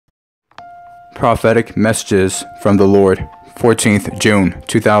Prophetic Messages from the Lord, 14th June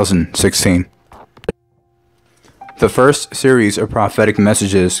 2016. The first series of prophetic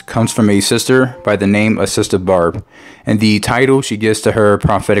messages comes from a sister by the name of Sister Barb, and the title she gives to her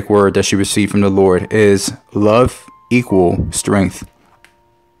prophetic word that she received from the Lord is Love Equal Strength.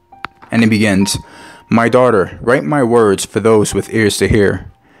 And it begins, "My daughter, write my words for those with ears to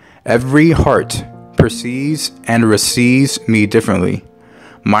hear. Every heart perceives and receives me differently.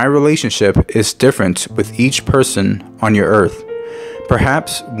 My relationship is different with each person on your earth.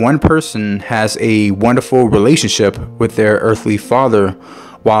 Perhaps one person has a wonderful relationship with their earthly father,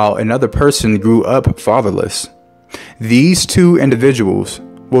 while another person grew up fatherless. These two individuals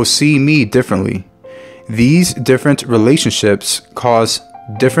will see me differently. These different relationships cause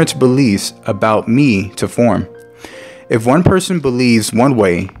different beliefs about me to form. If one person believes one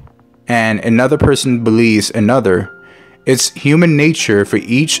way and another person believes another, it's human nature for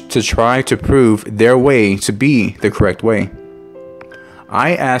each to try to prove their way to be the correct way.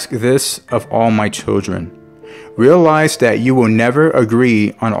 I ask this of all my children. Realize that you will never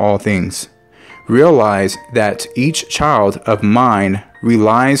agree on all things. Realize that each child of mine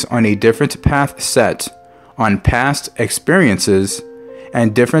relies on a different path set, on past experiences,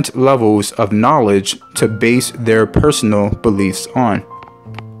 and different levels of knowledge to base their personal beliefs on.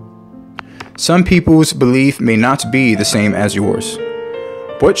 Some people's belief may not be the same as yours.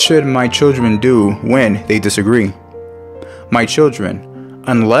 What should my children do when they disagree? My children,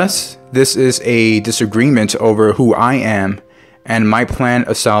 unless this is a disagreement over who I am and my plan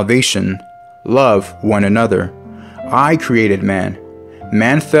of salvation, love one another. I created man.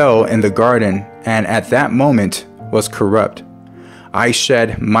 Man fell in the garden and at that moment was corrupt. I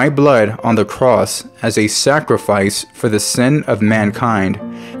shed my blood on the cross as a sacrifice for the sin of mankind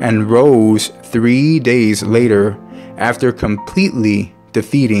and rose 3 days later after completely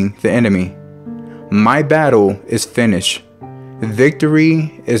defeating the enemy. My battle is finished.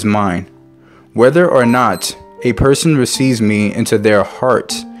 Victory is mine. Whether or not a person receives me into their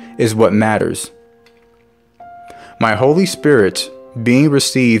heart is what matters. My Holy Spirit being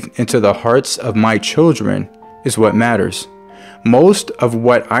received into the hearts of my children is what matters. Most of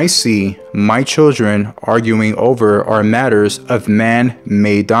what I see my children arguing over are matters of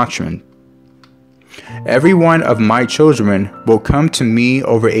man-made doctrine. Every one of my children will come to me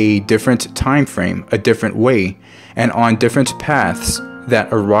over a different time frame, a different way, and on different paths that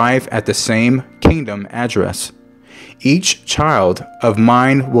arrive at the same kingdom address. Each child of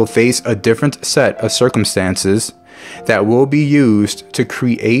mine will face a different set of circumstances that will be used to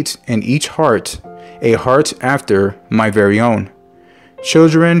create in each heart a heart after my very own.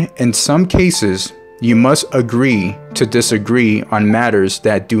 Children, in some cases, you must agree to disagree on matters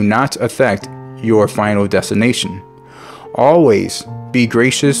that do not affect your final destination. Always be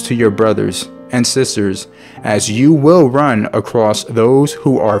gracious to your brothers and sisters, as you will run across those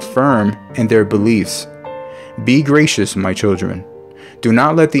who are firm in their beliefs. Be gracious, my children. Do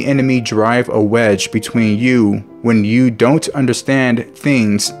not let the enemy drive a wedge between you when you don't understand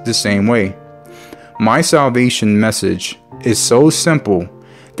things the same way. My salvation message is so simple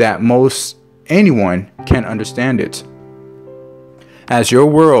that most anyone can understand it. As your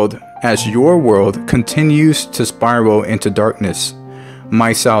world continues to spiral into darkness,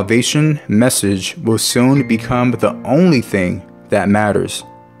 my salvation message will soon become the only thing that matters.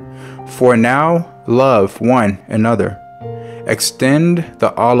 For now, love one another. Extend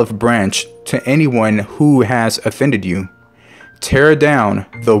the olive branch to anyone who has offended you. Tear down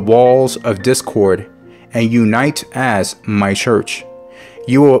the walls of discord and unite as my church.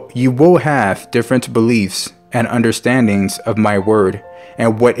 You will have different beliefs and understandings of my word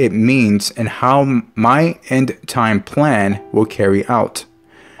and what it means and how my end time plan will carry out.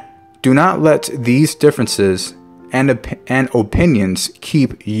 Do not let these differences and opinions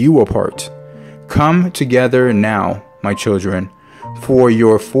keep you apart. Come together now, my children, for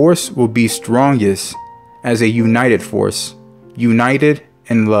your force will be strongest as a united force, united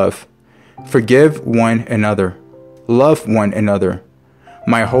in love. Forgive one another. Love one another.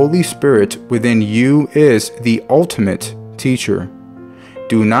 My Holy Spirit within you is the ultimate teacher.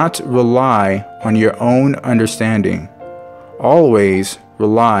 Do not rely on your own understanding. Always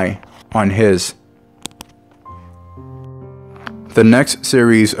rely on His. The next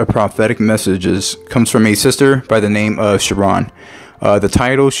series of prophetic messages comes from a sister by the name of Sharon. The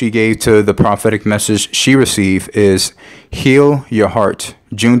title she gave to the prophetic message she received is Heal Your Heart,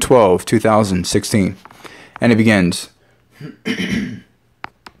 June 12, 2016. And it begins,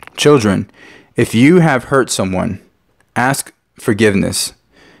 Children, if you have hurt someone, ask forgiveness.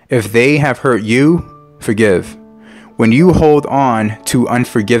 If they have hurt you, forgive. When you hold on to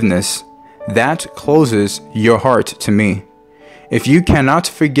unforgiveness, That closes your heart to me. If you cannot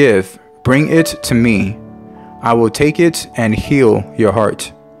forgive, bring it to me. I will take it and heal your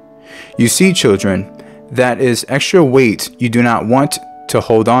heart. You see, children, that is extra weight you do not want to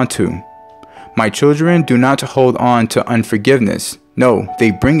hold on to. My children do not hold on to unforgiveness. No,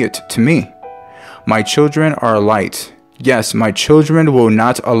 they bring it to me. My children are light. Yes, my children will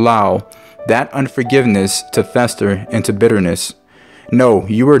not allow that unforgiveness to fester into bitterness. No,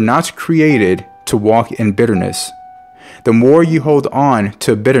 you were not created to walk in bitterness. The more you hold on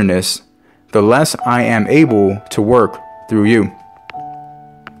to bitterness, the less I am able to work through you.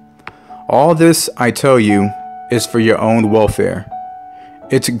 All this, I tell you, is for your own welfare.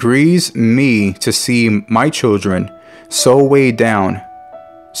 It grieves me to see my children so weighed down.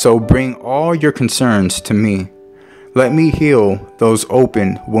 So bring all your concerns to me. Let me heal those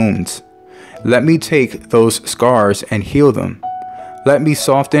open wounds. Let me take those scars and heal them. Let me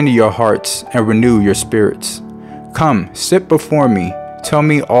soften your hearts and renew your spirits. Come, sit before me. Tell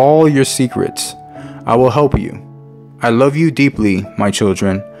me all your secrets. I will help you. I love you deeply, my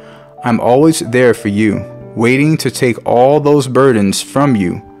children. I'm always there for you, waiting to take all those burdens from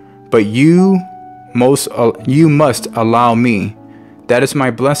you. But you must allow me. That is my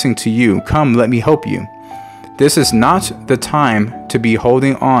blessing to you. Come, let me help you. This is not the time to be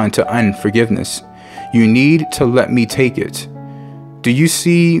holding on to unforgiveness. You need to let me take it. Do you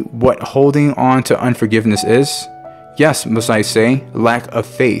see what holding on to unforgiveness is? Yes, must I say, lack of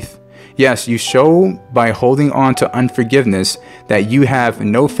faith. Yes, you show by holding on to unforgiveness that you have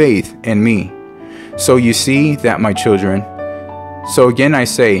no faith in me. So you see that, my children. So again I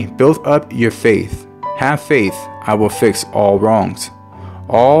say, build up your faith. Have faith, I will fix all wrongs.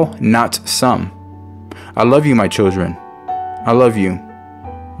 All, not some. I love you, my children. I love you.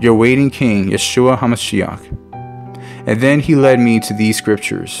 Your waiting King, Yeshua HaMashiach. And then he led me to these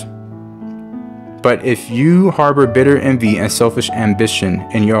scriptures. But if you harbor bitter envy and selfish ambition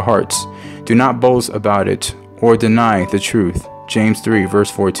in your hearts, do not boast about it or deny the truth. James 3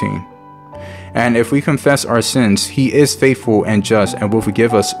 verse 14. And if we confess our sins, he is faithful and just and will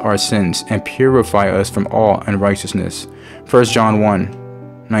forgive us our sins and purify us from all unrighteousness. 1 John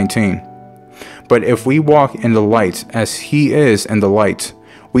 1:19. But if we walk in the light as he is in the light,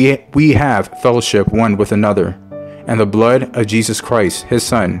 we have fellowship one with another. And the blood of Jesus Christ, his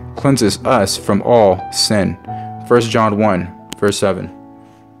Son, cleanses us from all sin. 1 John 1, verse 7.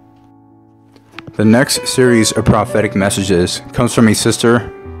 The next series of prophetic messages comes from a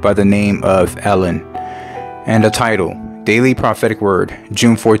sister by the name of Ellen, and the title, Daily Prophetic Word,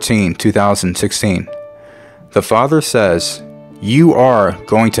 June 14, 2016. The Father says, you are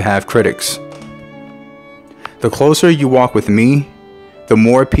going to have critics. The closer you walk with me, the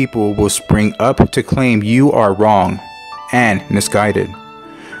more people will spring up to claim you are wrong and misguided.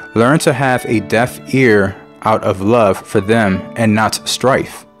 Learn to have a deaf ear out of love for them and not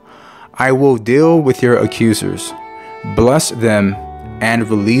strife. I will deal with your accusers, bless them, and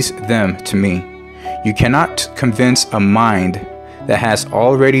release them to me. You cannot convince a mind that has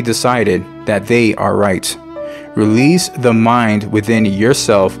already decided that they are right. Release the mind within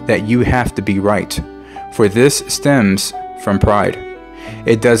yourself that you have to be right, for this stems from pride.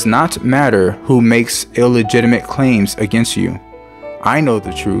 It does not matter who makes illegitimate claims against you. I know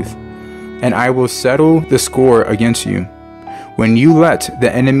the truth, and I will settle the score against you. When you let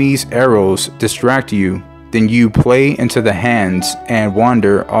the enemy's arrows distract you, then you play into the hands and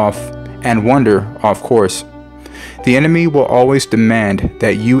wander off course. The enemy will always demand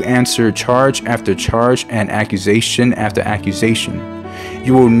that you answer charge after charge and accusation after accusation.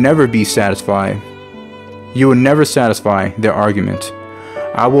 You will never be satisfied. You will never satisfy their argument.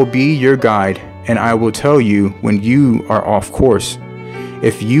 I will be your guide, and I will tell you when you are off course.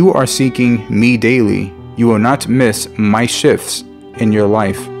 If you are seeking me daily, you will not miss my shifts in your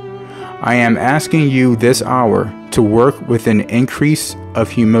life. I am asking you this hour to work with an increase of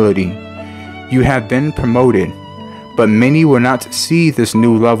humility. You have been promoted, but many will not see this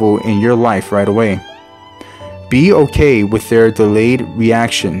new level in your life right away. Be okay with their delayed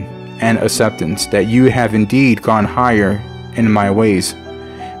reaction and acceptance that you have indeed gone higher in my ways.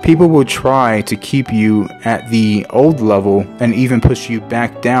 People will try to keep you at the old level and even push you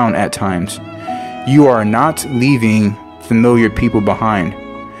back down at times. You are not leaving familiar people behind,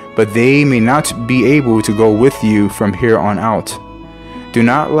 but they may not be able to go with you from here on out. Do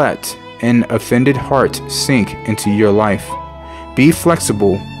not let an offended heart sink into your life. Be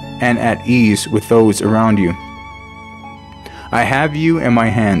flexible and at ease with those around you. I have you in my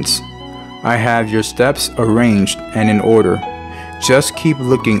hands. I have your steps arranged and in order. Just keep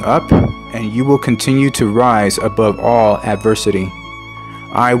looking up, and you will continue to rise above all adversity.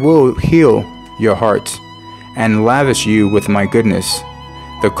 I will heal your heart and lavish you with my goodness.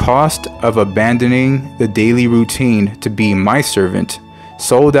 The cost of abandoning the daily routine to be my servant,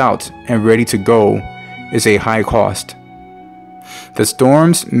 sold out and ready to go, is a high cost. The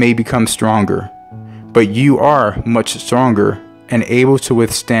storms may become stronger, but you are much stronger and able to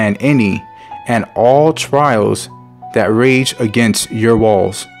withstand any and all trials that rage against your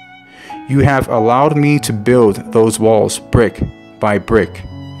walls. You have allowed me to build those walls brick by brick.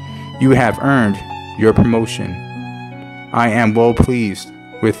 You have earned your promotion. I am well pleased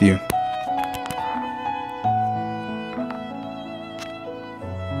with you.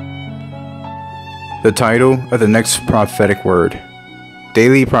 The title of the next prophetic word.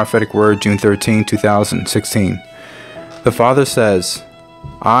 Daily Prophetic Word, June 13, 2016. The Father says,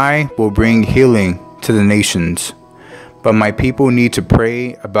 I will bring healing to the nations, but my people need to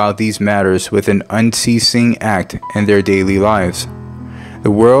pray about these matters with an unceasing act in their daily lives.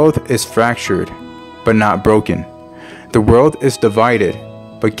 The world is fractured, but not broken. The world is divided,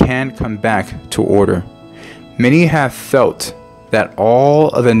 but can come back to order. Many have felt that all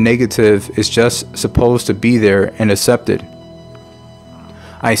of the negative is just supposed to be there and accepted.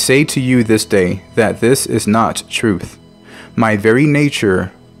 I say to you this day that this is not truth. My very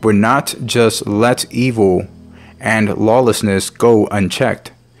nature would not just let evil and lawlessness go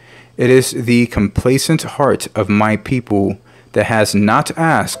unchecked. It is the complacent heart of my people that has not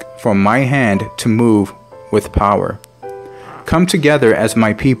asked for my hand to move with power. Come together as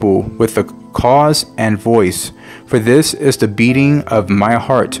my people with the cause and voice, for this is the beating of my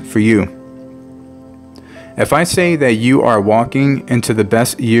heart for you. If I say that you are walking into the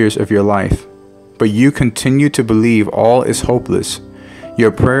best years of your life, but you continue to believe all is hopeless,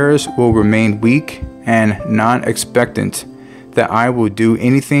 your prayers will remain weak and non-expectant that I will do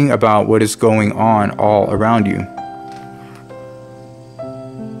anything about what is going on all around you.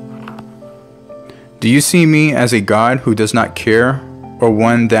 Do you see me as a God who does not care, or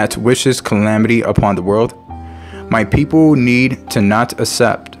one that wishes calamity upon the world? My people need to not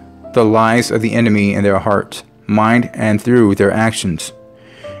accept the lies of the enemy in their heart, mind, and through their actions.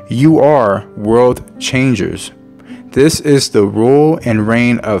 You are world changers. This is the rule and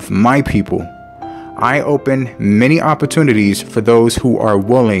reign of my people. I open many opportunities for those who are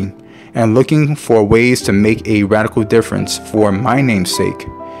willing and looking for ways to make a radical difference for my name's sake.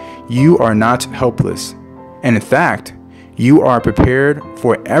 You are not helpless, and in fact, you are prepared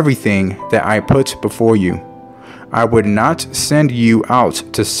for everything that I put before you. I would not send you out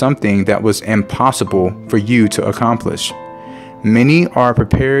to something that was impossible for you to accomplish. Many are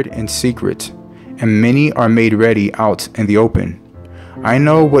prepared in secret, and many are made ready out in the open. I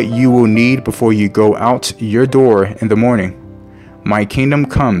know what you will need before you go out your door in the morning. My kingdom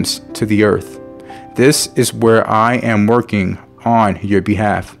comes to the earth. This is where I am working on your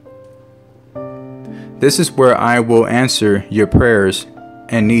behalf. This is where I will answer your prayers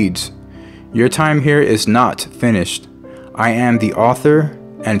and needs. Your time here is not finished. I am the author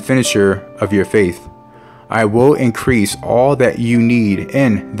and finisher of your faith. I will increase all that you need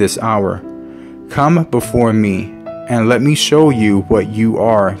in this hour. Come before me and let me show you what you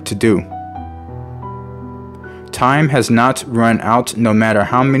are to do. Time has not run out, no matter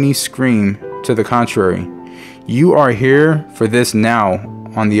how many scream to the contrary. You are here for this now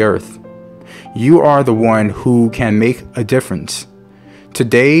on the earth. You are the one who can make a difference.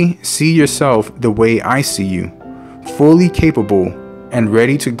 Today, see yourself the way I see you, fully capable and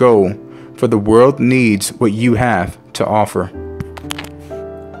ready to go, for the world needs what you have to offer.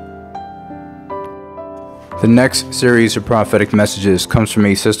 The next series of prophetic messages comes from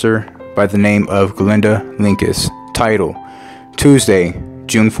a sister by the name of Glinda Linkus. Title, Tuesday,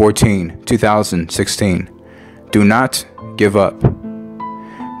 June 14, 2016. Do not give up.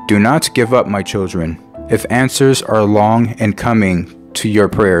 Do not give up, my children. If answers are long in coming to your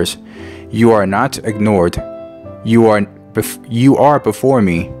prayers, you are not ignored. You are before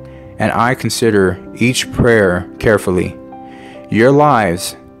me, and I consider each prayer carefully. Your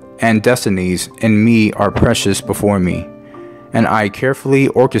lives and destinies in me are precious before me, and I carefully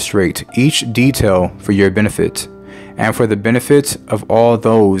orchestrate each detail for your benefit, and for the benefit of all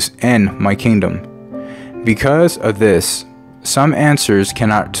those in my kingdom. Because of this, some answers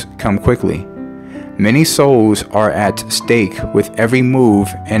cannot come quickly. Many souls are at stake with every move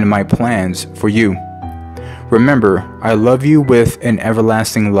in my plans for you. Remember, I love you with an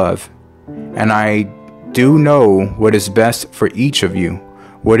everlasting love, and I do know what is best for each of you,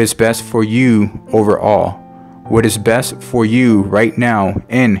 what is best for you overall, what is best for you right now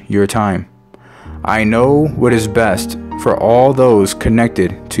in your time. I know what is best for all those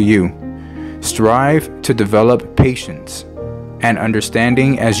connected to you. Strive to develop patience and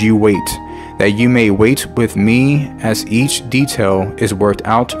understanding as you wait, that you may wait with me as each detail is worked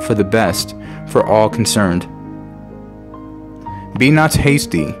out for the best for all concerned. Be not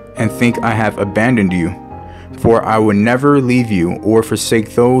hasty and think I have abandoned you, for I will never leave you or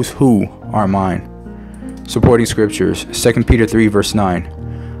forsake those who are mine. Supporting scriptures: 2 Peter 3 verse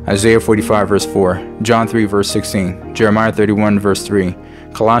 9, Isaiah 45 verse 4, John 3 verse 16, Jeremiah 31 verse 3,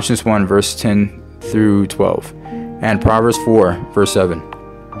 Colossians 1 verse 10 through 12, and Proverbs 4 verse 7.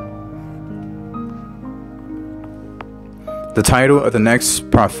 The title of the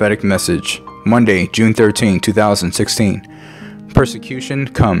next prophetic message, Monday, June 13, 2016. Persecution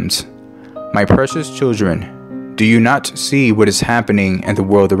comes. My precious children, do you not see what is happening in the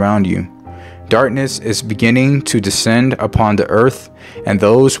world around you? Darkness is beginning to descend upon the earth, and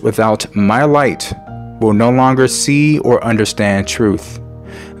those without my light will no longer see or understand truth.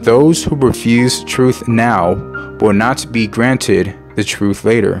 Those who refuse truth now will not be granted the truth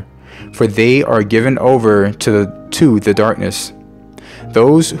later, for they are given over to the darkness.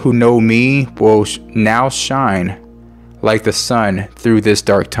 Those who know me will now shine like the sun through this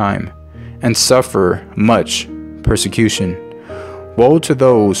dark time, and suffer much persecution. Woe to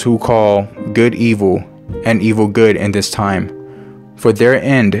those who call good evil and evil good in this time, for their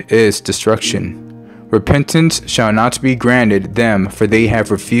end is destruction. Repentance shall not be granted them, for they have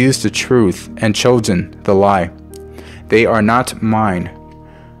refused the truth and chosen the lie. They are not mine.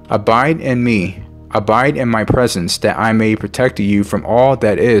 Abide in me, abide in my presence, that I may protect you from all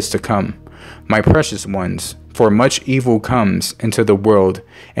that is to come. My precious ones, for much evil comes into the world,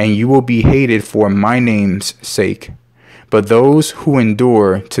 and you will be hated for my name's sake. But those who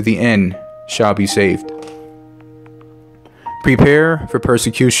endure to the end shall be saved. Prepare for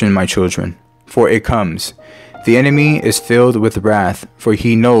persecution, my children, for it comes. The enemy is filled with wrath, for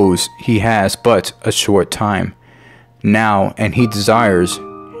he knows he has but a short time now, and he desires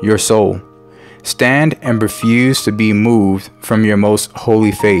your soul. Stand and refuse to be moved from your most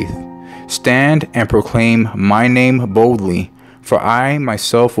holy faith. Stand and proclaim my name boldly, for I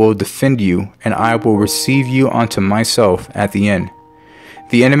myself will defend you, and I will receive you unto myself at the end.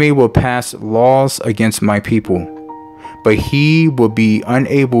 The enemy will pass laws against my people, but he will be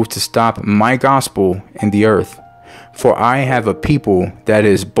unable to stop my gospel in the earth. For I have a people that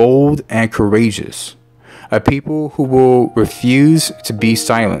is bold and courageous, a people who will refuse to be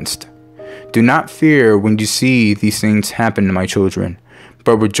silenced. Do not fear when you see these things happen, my children,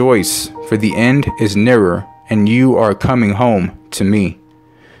 but rejoice, for the end is nearer, and you are coming home to me.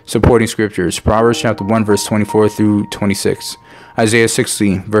 Supporting scriptures: Proverbs chapter 1 verse 24 through 26, Isaiah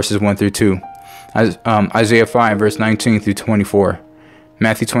 60 verses 1 through 2, Isaiah 5 verse 19 through 24,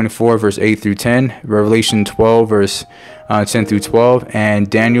 Matthew 24 verse 8 through 10, Revelation 12 verse 10 through 12, and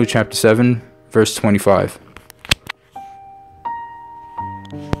Daniel chapter 7 verse 25.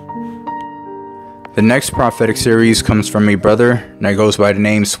 The next prophetic series comes from a brother that goes by the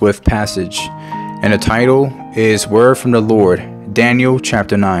name Swift Passage, and the title is Word from the Lord, Daniel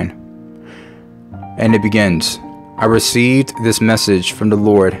chapter 9. And it begins, I received this message from the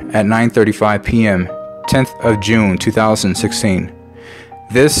Lord at 9:35 p.m., 10th of June 2016.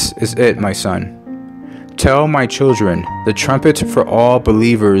 This is it, my son. Tell my children, the trumpet for all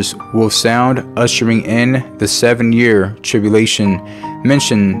believers will sound, ushering in the 7-year tribulation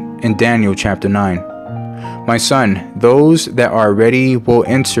mentioned in Daniel chapter 9. My son, those that are ready will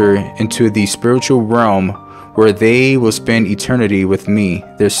enter into the spiritual realm where they will spend eternity with me,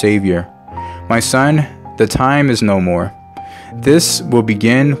 their Savior. My son, the time is no more. This will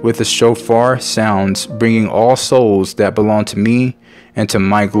begin with the shofar sounds, bringing all souls that belong to me into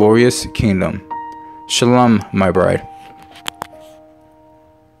my glorious kingdom. Shalom, my bride.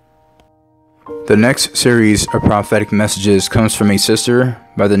 The next series of prophetic messages comes from a sister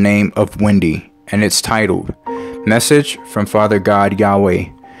by the name of Wendy, and it's titled, Message from Father God Yahweh.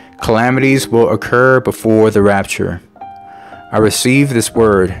 Calamities will occur before the rapture. I received this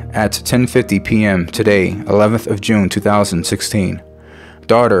word at 10:50 p.m. today, 11th of June 2016.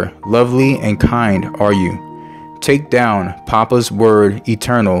 Daughter, lovely and kind are you. Take down Papa's word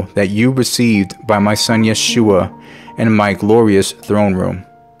eternal that you received by my son Yeshua in my glorious throne room.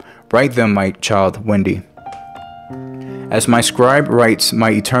 Write them, my child Wendy. As my scribe writes my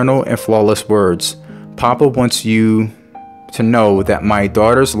eternal and flawless words, Papa wants you to know that my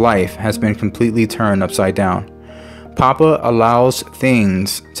daughter's life has been completely turned upside down. Papa allows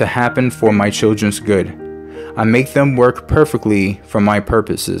things to happen for my children's good. I make them work perfectly for my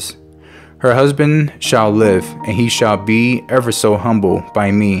purposes. Her husband shall live, and he shall be ever so humble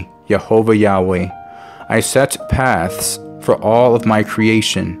by me, Jehovah Yahweh. I set paths for all of my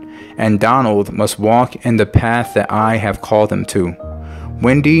creation, and Donald must walk in the path that I have called him to.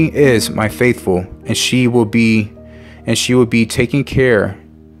 Wendy is my faithful, and she will be taken care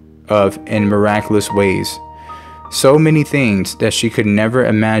of in miraculous ways. So many things that she could never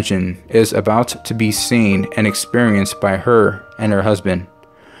imagine is about to be seen and experienced by her and her husband.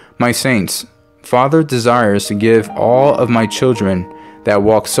 My saints, Father desires to give all of my children that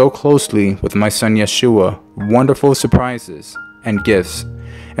walk so closely with my son Yeshua wonderful surprises and gifts,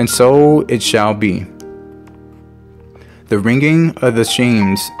 and so it shall be. The ringing of the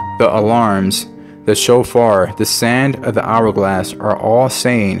chimes, the alarms, the shofar, the sand of the hourglass are all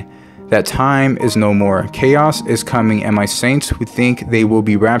saying that time is no more. Chaos is coming, and my saints who think they will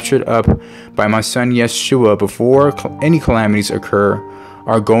be raptured up by my son Yeshua before any calamities occur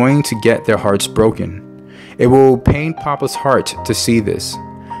are going to get their hearts broken. It will pain Papa's heart to see this,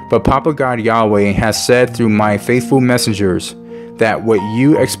 but Papa God Yahweh has said through my faithful messengers that what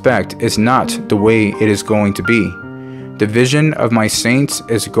you expect is not the way it is going to be. The vision of my saints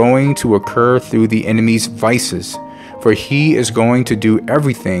is going to occur through the enemy's vices, for he is going to do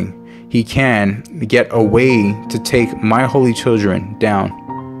everything he can get a way to take my holy children down.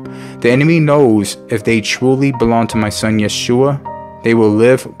 The enemy knows if they truly belong to my son Yeshua, they will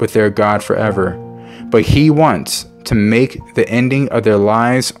live with their God forever. But he wants to make the ending of their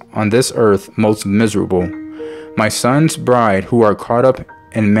lives on this earth most miserable. My son's bride, who are caught up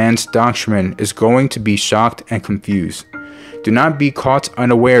in man's doctrine, is going to be shocked and confused. Do not be caught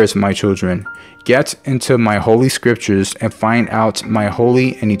unawares, my children. Get into my holy scriptures and find out my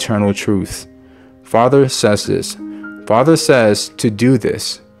holy and eternal truth. Father says this. Father says to do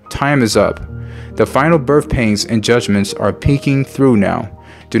this. Time is up. The final birth pains and judgments are peeking through now.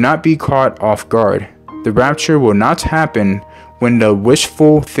 Do not be caught off guard. The rapture will not happen when the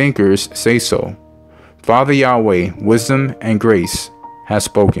wishful thinkers say so. Father Yahweh, wisdom and grace, has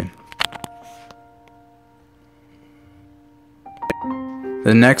spoken.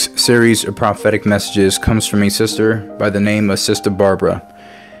 The next series of prophetic messages comes from a sister by the name of Sister Barbara,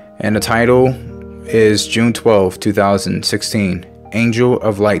 and the title is June 12, 2016, Angel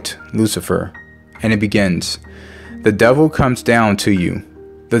of Light, Lucifer, and it begins, The devil comes down to you,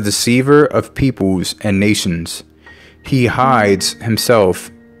 the deceiver of peoples and nations. He hides himself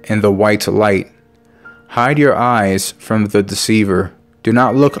in the white light. Hide your eyes from the deceiver. Do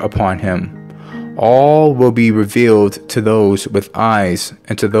not look upon him. All will be revealed to those with eyes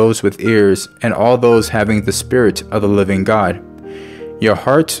and to those with ears and all those having the Spirit of the living God. Your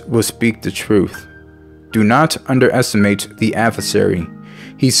heart will speak the truth. Do not underestimate the adversary.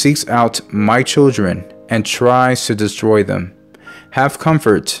 He seeks out my children and tries to destroy them. Have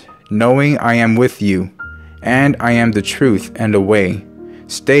comfort, knowing I am with you, and I am the truth and the way.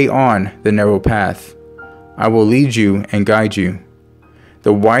 Stay on the narrow path. I will lead you and guide you.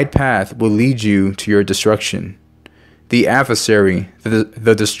 The wide path will lead you to your destruction. The adversary,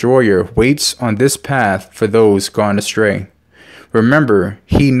 the destroyer, waits on this path for those gone astray. Remember,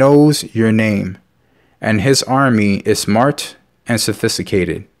 he knows your name, and his army is smart and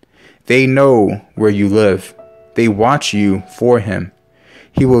sophisticated. They know where you live. They watch you for him.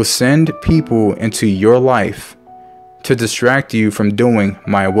 He will send people into your life to distract you from doing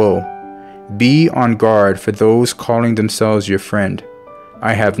my will. Be on guard for those calling themselves your friend.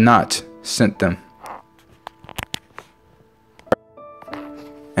 I have not sent them.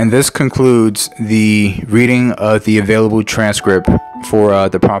 And this concludes the reading of the available transcript for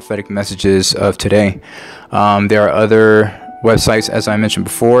the prophetic messages of today. There are other websites, as I mentioned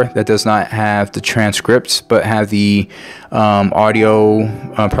before, that does not have the transcripts, but have the audio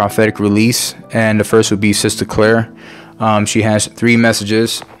prophetic release. And the first would be Sister Claire. She has 3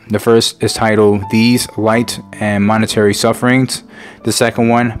 messages. The first is titled, These Light and Monetary Sufferings. The second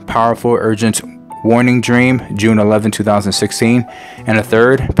one, Powerful Urgent Warning Dream, June 11, 2016. And the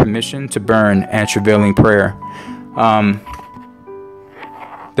third, Permission to Burn and Travailing Prayer.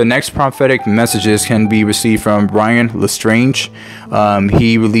 The next prophetic messages can be received from Brian Lestrange.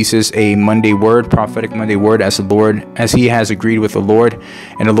 He releases a Monday word, prophetic Monday word, as he has agreed with the Lord,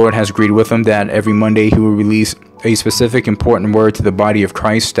 and the Lord has agreed with him that every Monday he will release a specific important word to the body of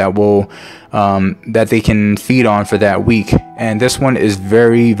Christ that will that they can feed on for that week. And this one is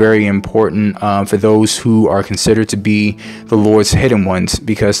very, very important for those who are considered to be the Lord's hidden ones,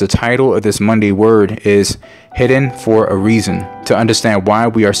 because the title of this Monday word is Hidden for a Reason, to understand why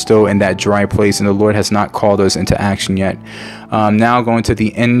we are still in that dry place and the Lord has not called us into action yet. Now going to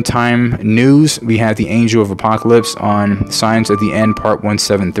the end time news, we have the Angel of Apocalypse on Signs of the End, part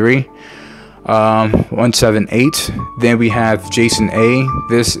 173. 178. Then we have Jason A.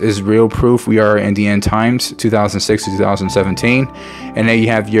 This is Real Proof We Are in the End Times, 2006 to 2017. And then you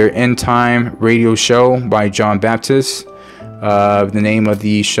have your End Time Radio Show by John Baptist. The name of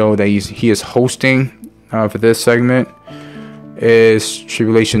the show that he is hosting for this segment is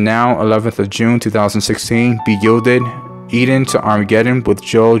Tribulation Now, 11th of June 2016. Be Yielded, Eden to Armageddon with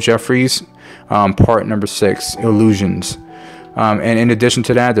Joel Jeffries, part number 6, Illusions. And in addition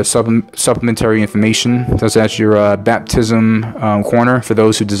to that, there's supplementary information, such as your baptism corner for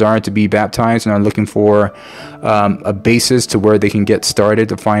those who desire to be baptized and are looking for a basis to where they can get started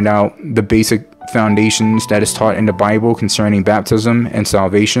to find out the basic foundations that is taught in the Bible concerning baptism and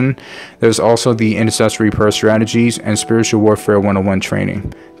salvation. There's also the intercessory prayer strategies and spiritual warfare 101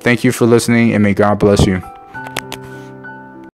 training. Thank you for listening, and may God bless you.